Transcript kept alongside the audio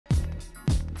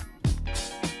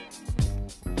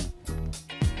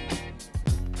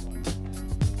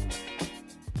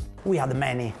We had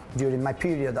many during my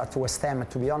period at West Ham,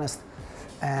 to be honest,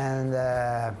 and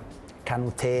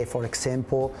Canute, for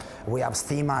example. We have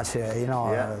Stimac,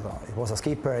 he was a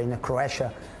skipper in the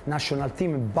Croatia national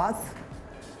team, but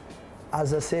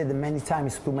as I said many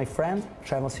times to my friend,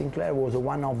 Trevor Sinclair was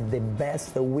one of the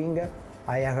best winger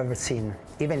I have ever seen,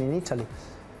 even in Italy.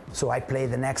 So I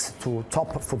played next to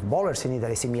top footballers in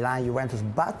Italy, AC Milan, Juventus,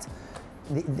 but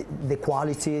the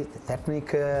quality, the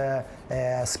technique,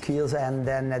 skills, and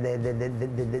then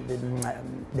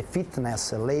the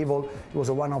fitness level, it was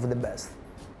one of the best.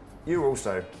 You were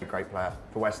also a great player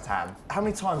for West Ham. How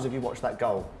many times have you watched that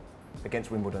goal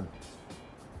against Wimbledon?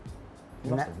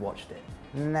 You must have watched it.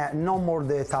 No more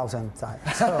than 1,000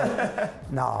 times. So,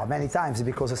 no, many times,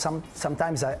 because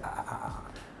sometimes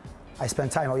I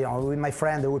spend time, with my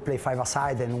friend. We play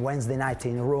five-a-side and Wednesday night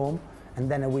in Rome, and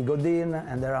then we go in,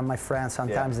 and there are my friends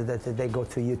sometimes that they go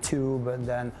to YouTube, and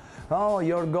then, oh,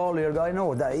 your goal.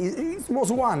 No, it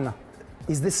was one.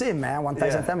 It's the same,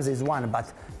 1,000 times is one,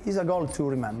 but it's a goal to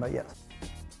remember, yes.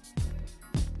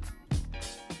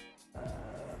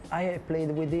 I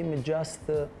played with him just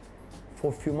for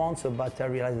a few months, but I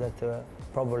realized that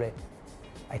probably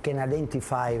I can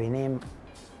identify in him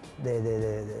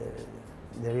the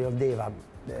real diva,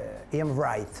 Ian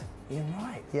Wright. Ian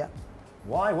Wright? Yeah.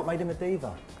 Why? What made him a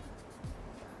diva?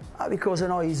 Because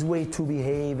his way to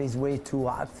behave, his way to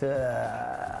act,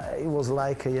 it was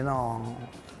like,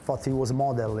 thought he was a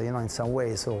model, in some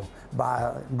way. So,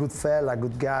 but good fella,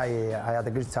 good guy. I had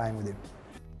a great time with him.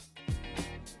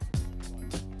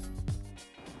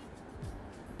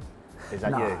 Is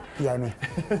that you? Yeah, me.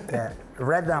 Yeah.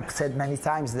 Redknapp said many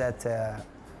times that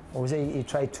he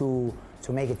tried to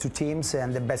make it two teams,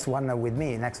 and the best one with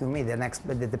me, next to me,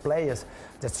 the players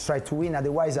just try to win.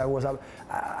 Otherwise, I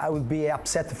would be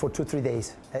upset for 2-3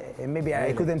 days. Maybe really?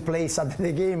 I couldn't play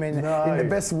Saturday game in the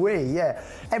best way. Yeah,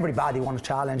 everybody want to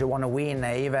challenge, want to win,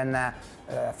 even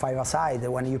five-a-side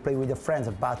when you play with your friends.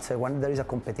 But when there is a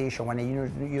competition, when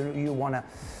you want to,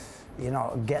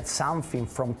 get something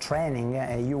from training,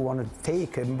 and you want to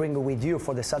take and bring it with you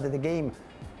for the Saturday game,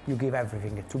 you give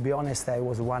everything. To be honest, I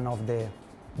was one of the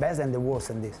best and the worst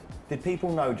in this. Did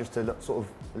people know just to sort of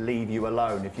leave you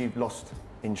alone? If you've lost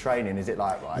in training, is it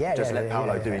like, right, just let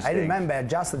Paolo do his thing? I remember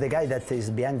just the guy that is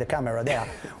behind the camera there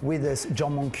with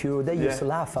John Moncure. They used to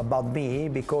laugh about me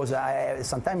because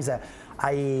sometimes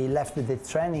I left the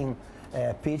training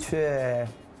pitch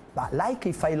but like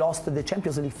if I lost the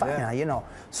Champions League final,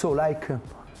 So like,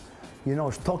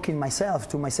 talking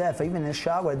to myself, even in the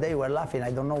shower, they were laughing.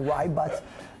 I don't know why, but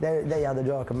they had a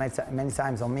joke many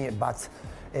times on me. But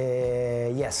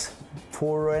yes,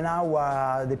 for an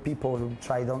hour, the people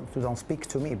try to don't speak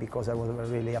to me because I was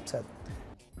really upset.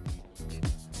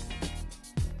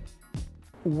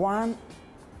 One,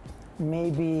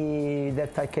 maybe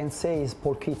that I can say is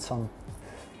Paul Kitson,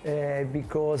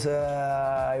 because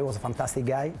he was a fantastic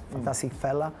guy, fantastic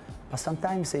fella, but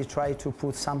sometimes he tried to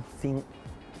put something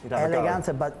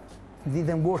elegant, but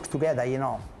didn't work together,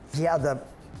 He had a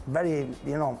very,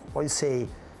 what you say,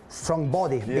 strong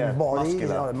body, big body,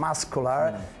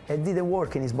 muscular. It didn't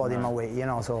work in his body in a way,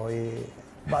 so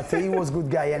but he was a good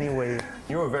guy anyway.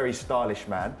 You're a very stylish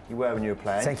man. You were when you were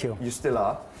playing. Thank you. You still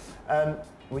are.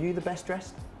 Were you the best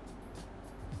dressed?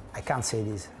 I can't say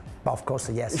this, but of course,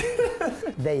 yes.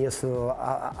 They used to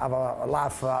have a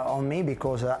laugh on me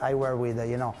because I wear with,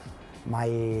 my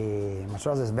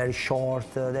trousers very short.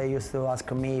 They used to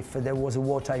ask me if there was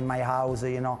water in my house,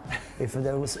 if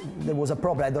there was a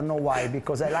problem. I don't know why,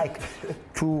 because I like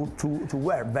to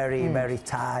wear very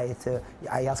tight.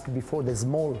 I asked before the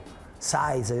small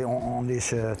size on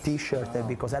this T-shirt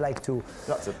because I like to.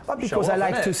 But because I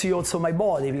like to see also my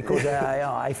body, because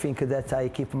I think that I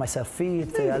keep myself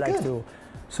fit. I like to.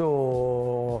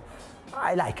 So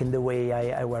I like in the way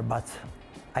I wear, but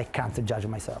I can't judge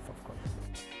myself, of course.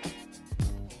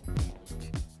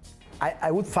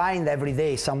 I would find every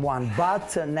day someone,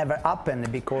 but never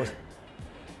happened because,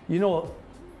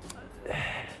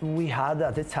 we had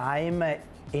at the time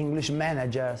English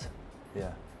managers.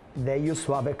 Yeah. They used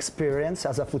to have experience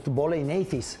as a footballer in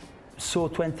 80s. So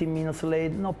 20 minutes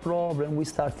late, no problem, we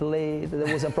start late,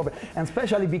 there was a problem. And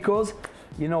especially because,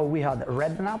 we had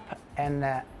Redknapp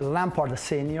and Lampard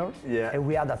Senior, and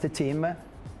we had at the team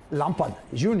Lampard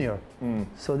Junior.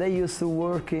 So they used to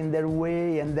work in their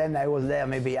way, and then I was there.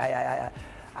 Maybe I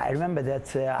remember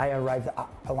that I arrived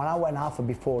 1 hour and a half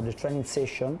before the training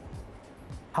session.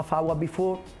 Half hour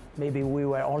before, maybe we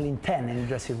were only 10 in the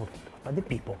dressing room. But the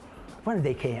people, when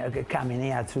they come in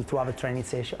here to have a training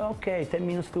session, okay, 10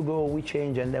 minutes to go, we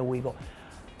change, and then we go.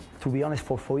 To be honest,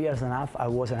 for 4 years and a half, I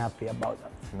wasn't happy about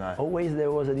that. No. Always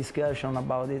there was a discussion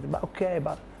about it, but okay,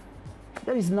 but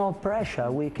There is no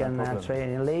pressure. We can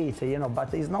train late, you know,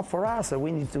 but it's not for us.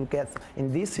 We need to get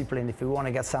in discipline if we want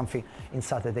to get something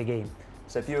inside of the game.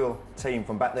 So if your team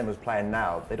from back then was playing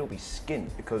now, they'd all be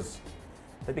skinned because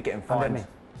they'd be getting fined.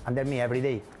 Under me every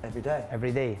day. Every day?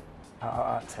 Every day.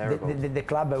 Terrible. The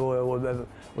club will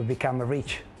become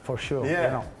rich, for sure. Yeah.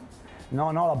 You know.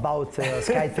 No, not about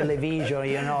Sky Television,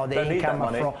 you know, the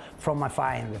income from my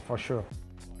fine, for sure.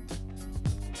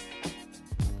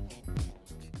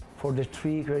 For the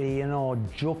trigger, you know,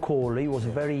 Joe Cole, he was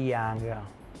very young.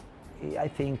 I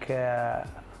think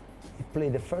he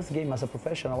played the first game as a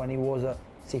professional when he was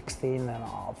 16 and a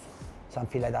half,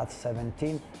 something like that,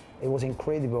 17. It was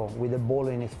incredible with the ball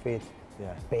in his feet.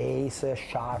 Yeah. Pace,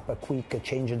 sharp, quick,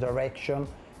 change of direction,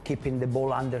 keeping the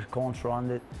ball under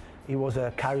control. He was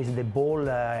carries the ball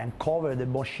and cover the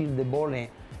ball, shield the ball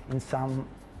in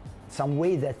some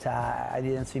way that I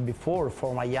didn't see before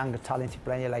from a young, talented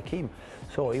player like him.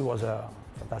 So he was a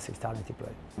fantastic, talented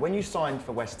player. When you signed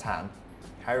for West Ham,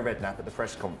 Harry Redknapp at the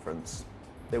press conference,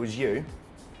 there was you,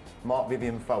 Mark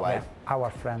Vivian Foe. Yeah, our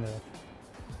friend.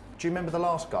 Do you remember the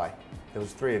last guy? There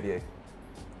was 3 of you.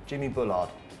 Jimmy Bullard.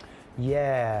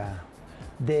 Yeah,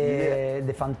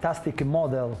 the fantastic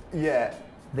model. Yeah.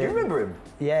 Do you remember him?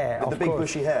 Yeah, with the big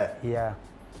bushy hair. Yeah.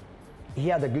 He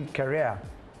had a good career.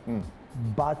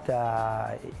 But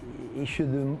he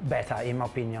should do better, in my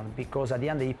opinion, because at the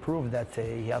end he proved that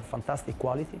he had fantastic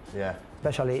quality. Yeah.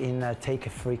 Especially in take a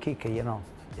free kick, you know,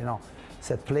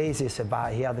 set places.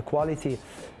 But he had the quality,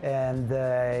 and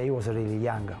he was really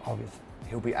young, obviously.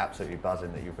 He'll be absolutely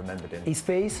buzzing that you remembered him. His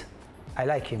face, I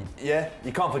like him. Yeah,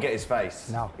 you can't forget his face.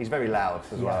 No. He's very loud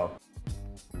as well.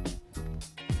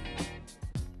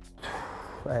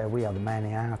 We had many,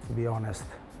 to be honest.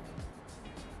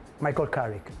 Michael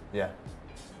Carrick. Yeah.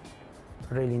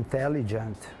 Really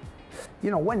intelligent.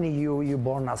 You know, when you're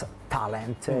born as a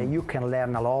talent, you can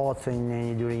learn a lot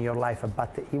during your life,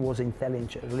 but he was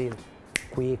intelligent, really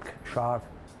quick, sharp,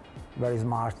 very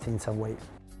smart in some way.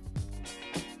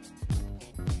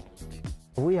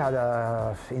 We had,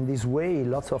 in this way,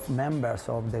 lots of members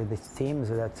of the teams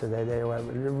that they were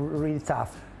really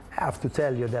tough. I have to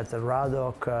tell you that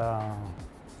Radok,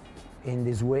 in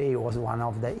this way, was one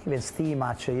of the, even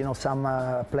Stimac, you know, some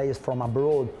players from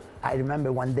abroad. I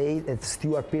remember one day that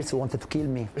Stuart Pearce wanted to kill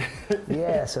me.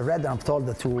 Yes, Redknapp told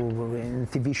in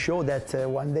a TV show that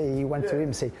one day he went to him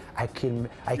and said, I killed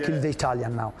the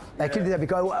Italian now. I killed it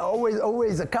because I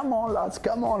always, come on lads,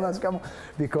 come on.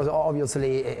 Because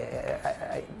obviously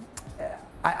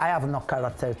I have no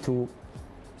character to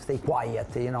stay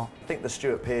quiet, you know. I think the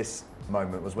Stuart Pearce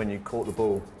moment was when you caught the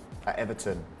ball at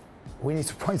Everton. We need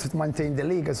to point to maintain the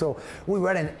league, so we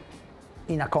weren't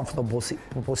in a comfortable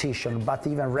position, but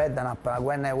even Redknapp,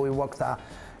 when we walked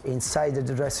inside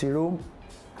the dressing room,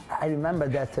 I remember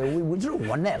that we drew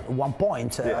 1-0, 1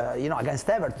 point, you know, against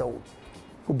Everton.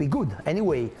 Would be good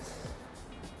anyway.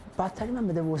 But I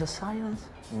remember there was a silence,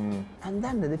 and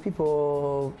then the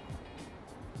people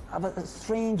have a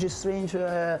strange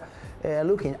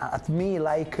looking at me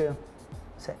like,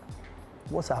 say,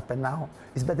 what's happened now?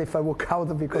 It's better if I walk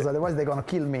out because otherwise they're gonna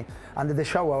kill me. And at the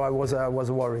shower I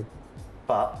was worried.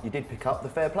 But you did pick up the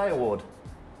Fair Play Award.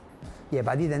 Yeah,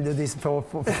 but I didn't do this for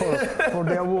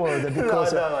the award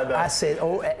because no. I said,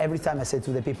 every time I said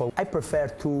to the people, I prefer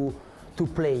to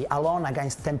play alone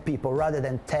against 10 people rather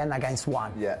than 10 against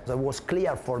 1. Yeah. So it was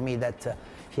clear for me that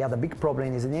he had a big problem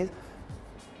in his knees.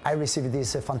 I received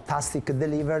this fantastic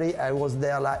delivery. I was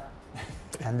there like,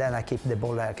 and then I kept the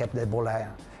ball.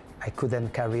 I couldn't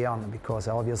carry on because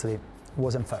obviously it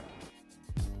wasn't fair.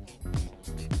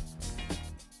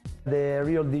 The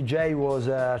real DJ was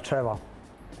Trevor,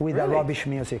 with the rubbish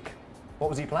music. What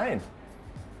was he playing?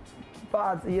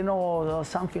 But you know,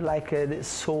 something like the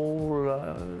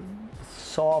soul,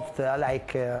 soft,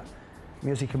 like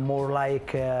music more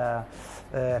like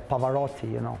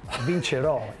Pavarotti, you know,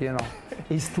 Vincerò, you know.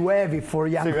 It's too heavy for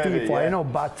young people, I know,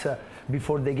 but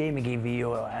before the game it gives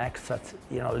you an extra,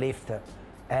 you know, lift,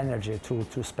 energy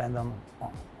to spend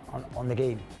on the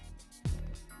game.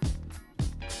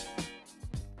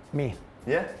 Me.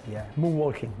 Yeah? Yeah.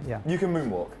 Moonwalking, yeah. You can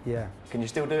moonwalk? Yeah. Can you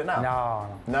still do it now?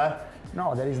 No. No?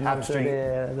 No, there is not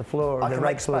the floor, the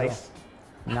right space.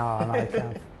 No, I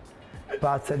can't.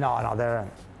 But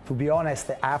to be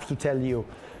honest, I have to tell you,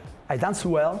 I dance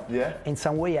well. Yeah. In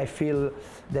some way, I feel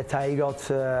that I got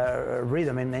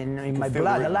rhythm in my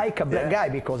blood. I like a black guy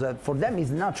because for them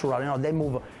it's natural. You know, they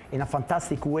move in a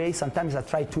fantastic way. Sometimes I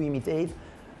try to imitate,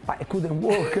 But it couldn't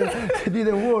work. It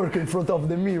didn't work in front of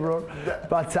the mirror.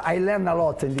 But I learned a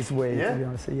lot in this way, to be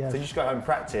honest. Yes. So you just go home and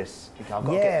practice? You go, I've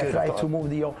got to yeah, get good, try to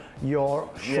move your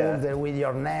shoulder with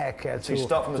your neck. So you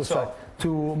start from the top?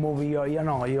 To move your,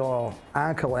 your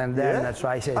ankle and then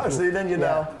try to... Oh, so then you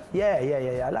know.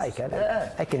 Yeah, I like it.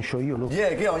 I can show you, look.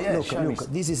 Yeah, go on, yeah. Look,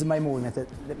 this is my movement,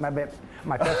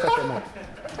 my perfect movement.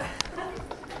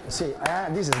 See,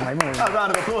 this is my movement. A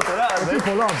round of applause for that,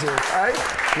 People love it. Hey?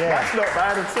 Yeah. That's not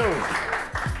bad at all.